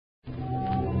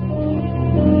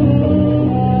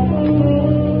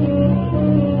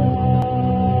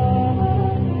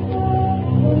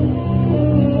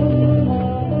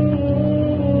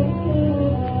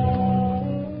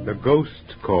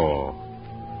Ghost Corps.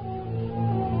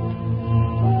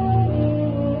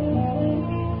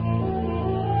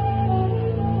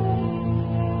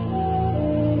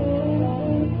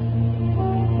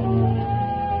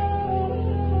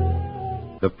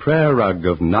 The Prayer Rug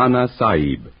of Nana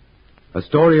Sieb, a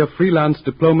story of freelance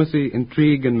diplomacy,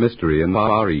 intrigue, and mystery in the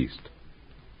Far East.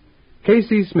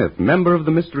 K.C. Smith, member of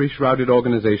the mystery-shrouded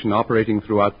organization operating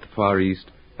throughout the Far East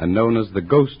and known as the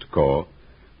Ghost Corps,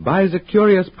 buys a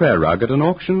curious prayer rug at an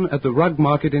auction at the rug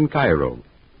market in Cairo.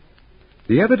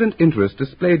 The evident interest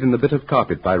displayed in the bit of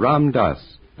carpet by Ram Das,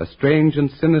 a strange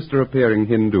and sinister-appearing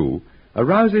Hindu,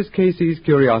 arouses K.C.'s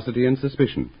curiosity and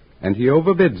suspicion, and he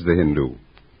overbids the Hindu.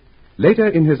 Later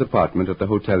in his apartment at the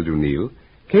Hotel du Nil,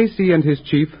 K.C. and his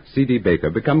chief, C.D. Baker,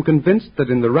 become convinced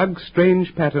that in the rug's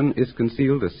strange pattern is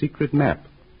concealed a secret map.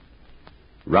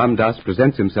 Ram Das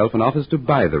presents himself and offers to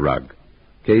buy the rug.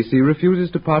 K.C. refuses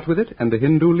to part with it, and the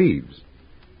Hindu leaves.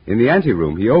 In the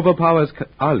anteroom, he overpowers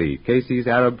Ali, K.C.'s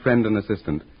Arab friend and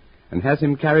assistant, and has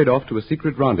him carried off to a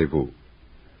secret rendezvous.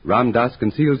 Ram Das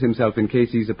conceals himself in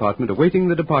K.C.'s apartment, awaiting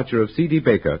the departure of C.D.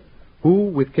 Baker, who,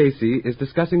 with K.C., is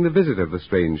discussing the visit of the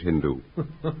strange Hindu.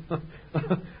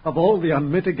 Of all the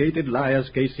unmitigated liars,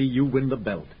 K.C., you win the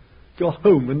belt. Your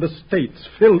home in the States,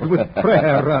 filled with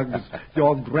prayer rugs,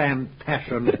 your grand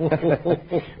passion.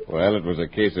 Well, it was a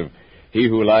case of he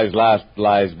who lies last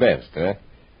lies best, eh?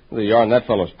 The yarn that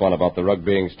fellow spun about the rug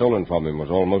being stolen from him was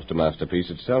almost a masterpiece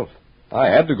itself. I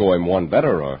had to go him one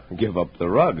better or give up the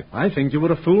rug. I think you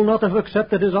were a fool not to have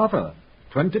accepted his offer.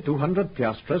 2,200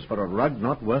 piastres for a rug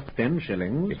not worth 10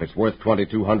 shillings. If it's worth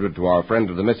 2,200 to our friend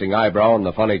of the missing eyebrow and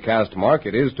the funny cast mark,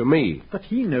 it is to me. But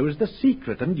he knows the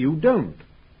secret, and you don't.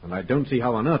 And I don't see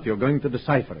how on earth you're going to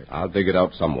decipher it. I'll dig it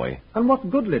out some way. And what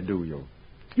good'll do you?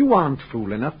 You aren't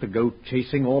fool enough to go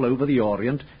chasing all over the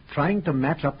Orient, trying to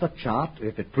match up the chart,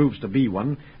 if it proves to be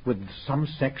one, with some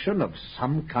section of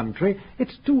some country.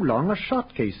 It's too long a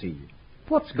shot, K.C.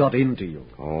 What's got into you?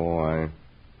 Oh,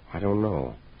 I don't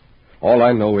know. All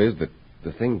I know is that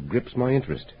the thing grips my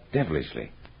interest, devilishly.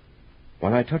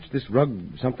 When I touch this rug,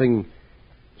 something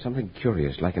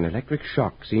curious, like an electric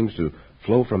shock, seems to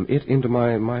flow from it into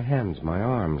my hands, my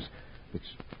arms. It's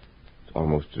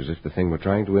almost as if the thing were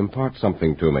trying to impart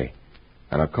something to me,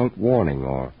 an occult warning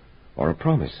or a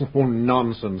promise. Oh,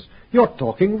 nonsense. You're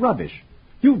talking rubbish.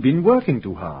 You've been working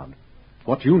too hard.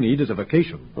 What you need is a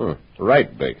vacation.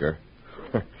 Right, Baker.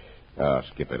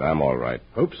 Skip it. I'm all right.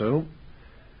 Hope so.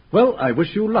 Well, I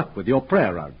wish you luck with your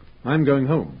prayer rug. I'm going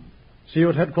home. See you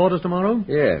at headquarters tomorrow?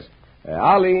 Yes.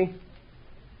 Ali,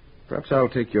 perhaps I'll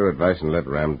take your advice and let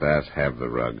Ram Das have the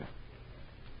rug.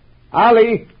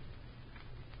 Ali!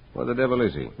 Where the devil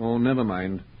is he? Oh, never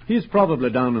mind. He's probably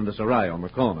down in the Sarai on the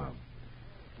corner.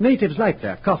 Natives like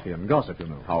their coffee and gossip, you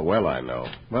know. How well I know.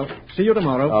 Well, see you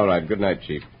tomorrow. All right. Good night,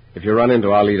 Chief. If you run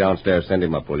into Ali downstairs, send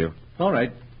him up, will you? All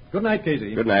right. Good night,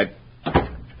 Casey. Good night.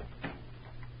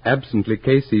 Absently,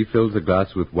 K.C. fills a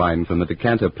glass with wine from the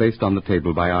decanter placed on the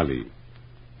table by Ali.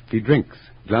 He drinks,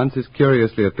 glances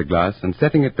curiously at the glass, and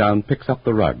setting it down, picks up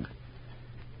the rug.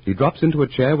 He drops into a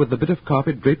chair with the bit of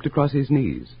carpet draped across his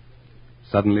knees.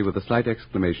 Suddenly, with a slight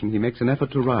exclamation, he makes an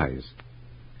effort to rise.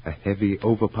 A heavy,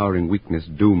 overpowering weakness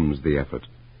dooms the effort.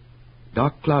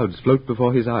 Dark clouds float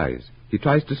before his eyes. He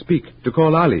tries to speak, to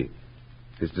call Ali.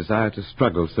 His desire to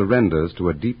struggle surrenders to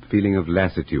a deep feeling of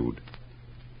lassitude.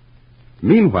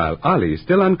 Meanwhile, Ali,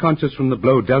 still unconscious from the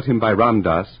blow dealt him by Ram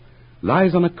Das,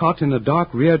 lies on a cot in a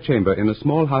dark rear chamber in a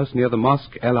small house near the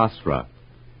Mosque El Asra.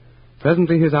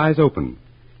 Presently his eyes open.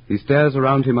 He stares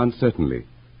around him uncertainly.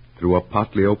 Through a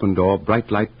partly open door,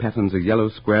 bright light patterns a yellow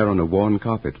square on a worn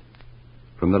carpet.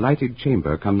 From the lighted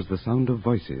chamber comes the sound of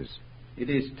voices. It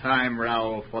is time,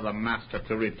 Raoul, for the master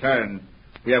to return.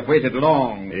 We have waited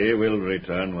long. He will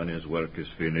return when his work is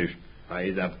finished.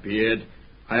 By the beard,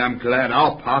 I am glad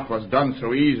our part was done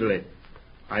so easily.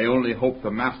 I only hope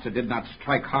the master did not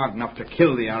strike hard enough to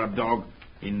kill the Arab dog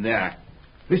in there.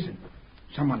 Listen,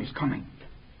 someone is coming.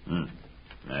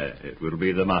 It will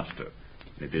be the master.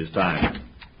 It is time.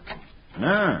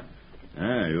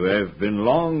 You have been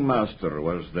long, master.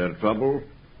 Was there trouble?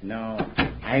 No.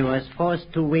 I was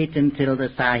forced to wait until the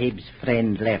Sahib's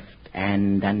friend left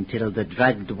and until the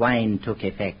drugged wine took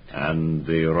effect. And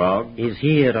the rug? Is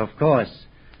here, of course.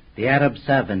 The Arab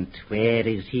servant, where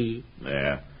is he?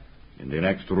 There, in the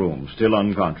next room, still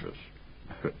unconscious.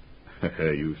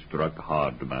 You struck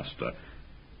hard, master.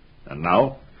 And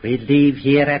now? We leave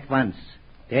here at once.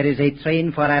 There is a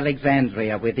train for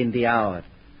Alexandria within the hour.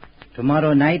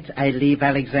 Tomorrow night I leave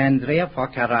Alexandria for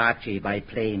Karachi by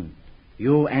plane.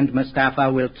 You and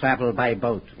Mustafa will travel by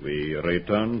boat. We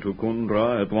return to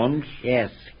Kundra at once?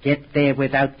 Yes, get there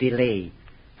without delay.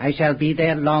 I shall be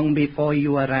there long before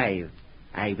you arrive.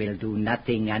 I will do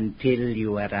nothing until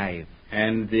you arrive.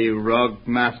 And the rug,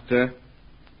 Master?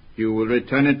 You will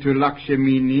return it to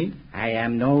Lakshmini? I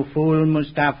am no fool,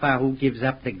 Mustafa, who gives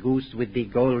up the goose with the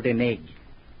golden egg.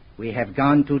 We have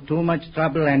gone to too much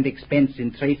trouble and expense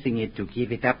in tracing it to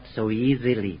give it up so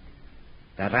easily.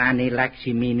 The Rani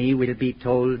Lakshmini will be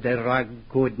told the rug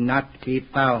could not be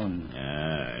found.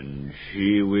 And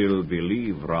she will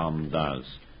believe Ram Das,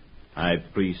 High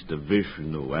Priest of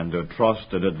Vishnu and a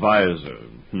trusted advisor.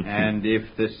 And if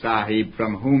the Sahib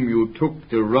from whom you took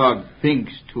the rug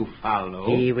thinks to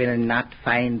follow... He will not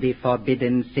find the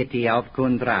forbidden city of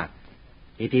Kundra.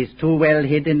 It is too well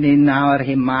hidden in our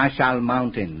Himachal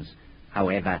mountains.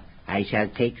 However, I shall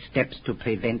take steps to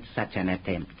prevent such an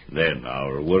attempt. Then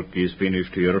our work is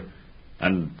finished here.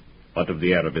 And what of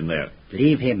the Arab in there?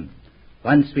 Leave him.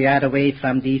 Once we are away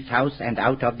from this house and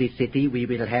out of the city, we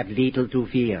will have little to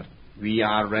fear. We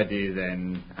are ready,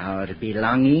 then. Our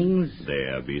belongings?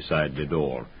 There, beside the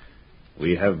door.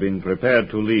 We have been prepared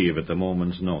to leave at a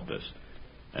moment's notice,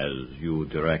 as you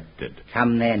directed.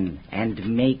 Come then,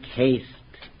 and make haste.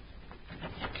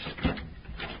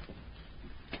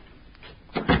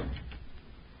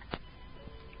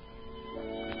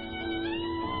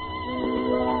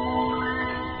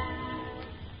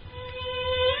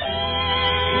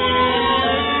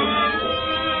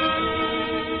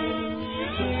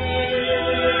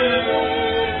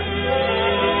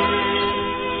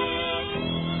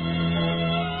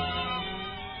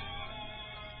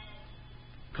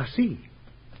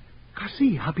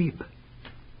 Kasi, Habib.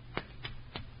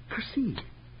 Kasi.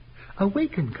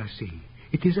 Awaken, Kasi.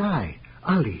 It is I,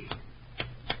 Ali.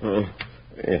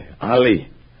 Ali.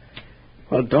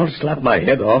 Well, don't slap my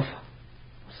head off.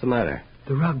 What's the matter?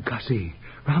 The rug, Kasi.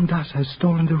 Ramdas has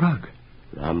stolen the rug.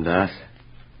 Ramdas?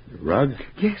 The rug?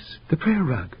 Yes, the prayer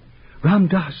rug.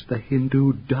 Ramdas, the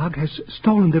Hindu dog, has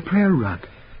stolen the prayer rug.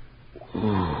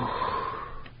 Ooh.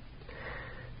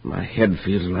 My head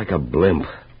feels like a blimp.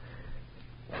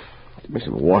 Give me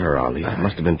some water, Ali. I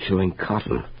must have been chewing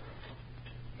cotton.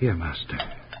 Here, Master.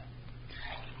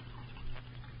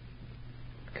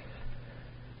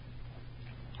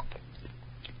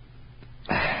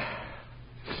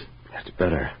 That's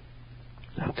better.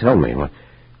 Now tell me,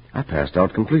 I passed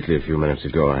out completely a few minutes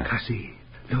ago. Kasi,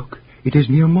 look, it is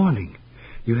near morning.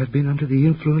 You have been under the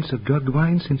influence of drugged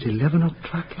wine since 11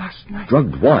 o'clock last night.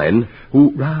 Drugged wine?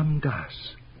 Who?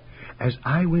 Ramdas. As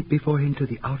I went before him to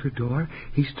the outer door,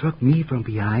 he struck me from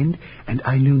behind, and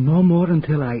I knew no more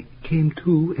until I came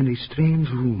to in a strange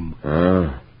room.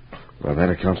 Ah, well, that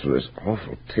accounts for this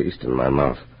awful taste in my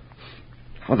mouth.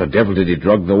 How the devil did he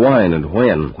drug the wine, and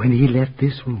when? When he left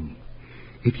this room.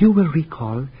 If you will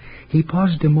recall, he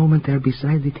paused a moment there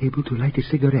beside the table to light a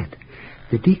cigarette.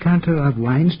 The decanter of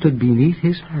wine stood beneath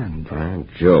his hand. By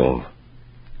Jove.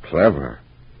 Clever.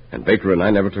 And Baker and I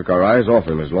never took our eyes off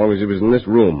him as long as he was in this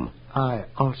room. I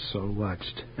also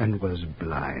watched and was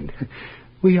blind.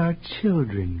 We are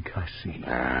children, Kasi.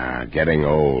 Getting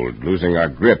old, losing our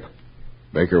grip.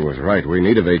 Baker was right. We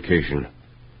need a vacation.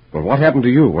 Well, what happened to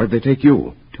you? Where'd they take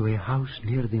you? To a house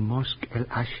near the Mosque El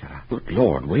Ashra. Good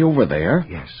Lord, way over there?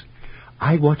 Yes.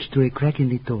 I watched through a crack in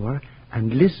the door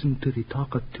and listened to the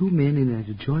talk of two men in an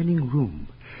adjoining room.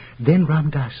 Then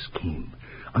Ramdas came.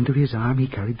 Under his arm he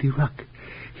carried the rug.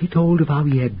 He told of how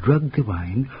he had drugged the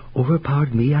wine,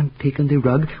 overpowered me, and taken the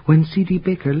rug when C.D.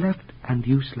 Baker left and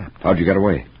you slept. How'd you get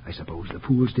away? I suppose the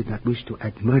fools did not wish to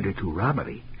add murder to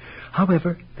robbery.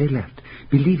 However, they left,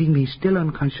 believing me still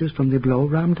unconscious from the blow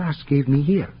Ramdas gave me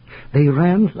here. They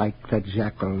ran like the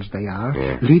jackals they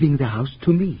are, leaving the house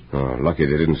to me. Oh, lucky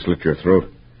they didn't slit your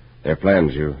throat. Their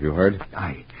plans, you heard?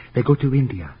 Aye. They go to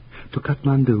India, to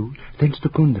Kathmandu, thence to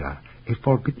Kundra, a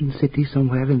forbidden city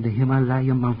somewhere in the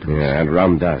Himalaya mountains. Yeah, and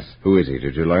Ramdas. Who is he,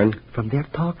 did you learn? From their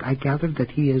talk, I gathered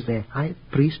that he is a high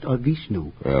priest of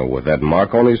Vishnu. With that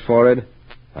mark on his forehead?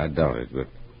 I doubt it, but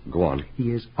go on.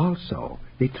 He is also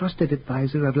the trusted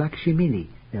advisor of Lakshmini,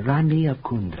 the Rani of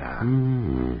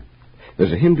Kundra.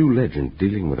 There's a Hindu legend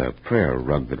dealing with a prayer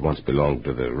rug that once belonged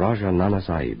to the Raja Nana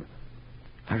Sahib.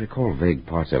 I recall vague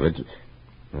parts of it.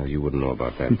 Well, you wouldn't know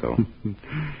about that, though.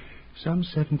 Some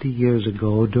 70 years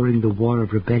ago, during the War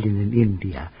of Rebellion in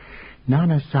India,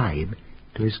 Nana Sahib,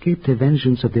 to escape the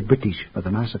vengeance of the British for the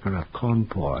massacre of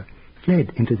Cawnpore,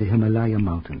 fled into the Himalaya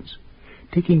mountains,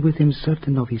 taking with him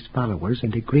certain of his followers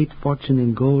and a great fortune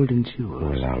in gold and jewels.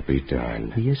 Well, I'll be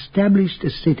darned. He established a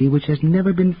city which has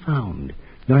never been found,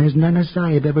 nor has Nana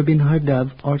Sahib ever been heard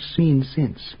of or seen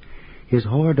since. His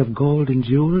hoard of gold and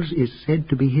jewels is said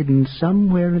to be hidden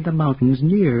somewhere in the mountains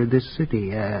near this city.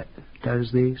 Does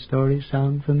the story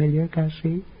sound familiar,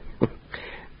 Cassie?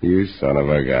 You son of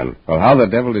a gun. Well, how the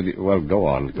devil did you... Well, go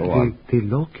on. The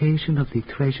location of the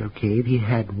treasure cave he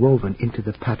had woven into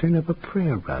the pattern of a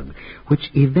prayer rug,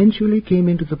 which eventually came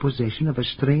into the possession of a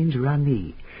strange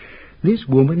Rani. This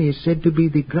woman is said to be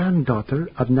the granddaughter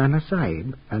of Nana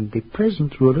Sahib and the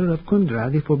present ruler of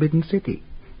Kundra, the Forbidden City.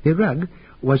 The rug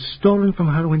was stolen from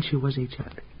her when she was a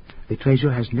child. The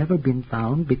treasure has never been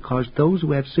found because those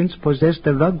who have since possessed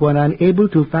the rug were unable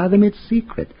to fathom its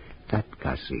secret. That,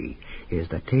 Cassie, is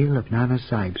the tale of Nana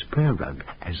Sahib's prayer rug,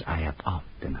 as I have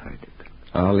often heard it.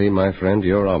 Ali, my friend,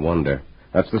 you're a wonder.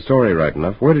 That's the story right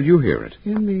enough. Where did you hear it?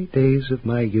 In the days of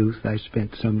my youth, I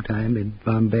spent some time in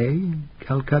Bombay,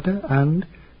 Calcutta, and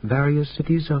various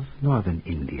cities of northern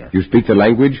India. You speak the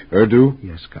language, Urdu?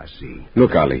 Yes, Cassie.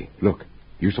 Look, Ali, look.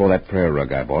 You saw that prayer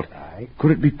rug I bought. Aye.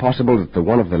 Could it be possible that the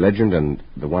one of the legend and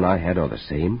the one I had are the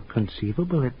same?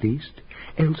 Conceivable, at least.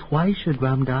 Else why should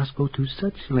Ram Das go to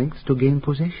such lengths to gain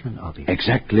possession of it?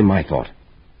 Exactly my thought.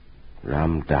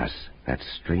 Ram Das, that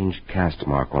strange caste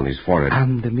mark on his forehead.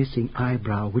 And the missing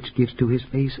eyebrow, which gives to his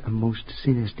face a most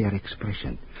sinister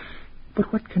expression.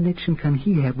 But what connection can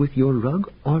he have with your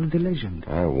rug or the legend?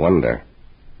 I wonder.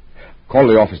 Call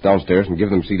the office downstairs and give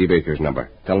them C.D. Baker's number.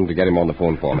 Tell them to get him on the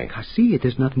phone for me. Cassie, it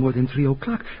is not more than 3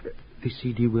 o'clock. The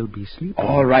C.D. will be sleeping.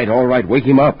 All right. Wake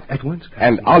him up. At once, Cassie.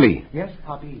 And Ali. Yes,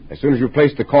 Abi. As soon as you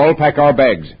place the call, pack our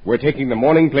bags. We're taking the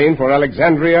morning plane for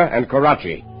Alexandria and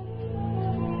Karachi.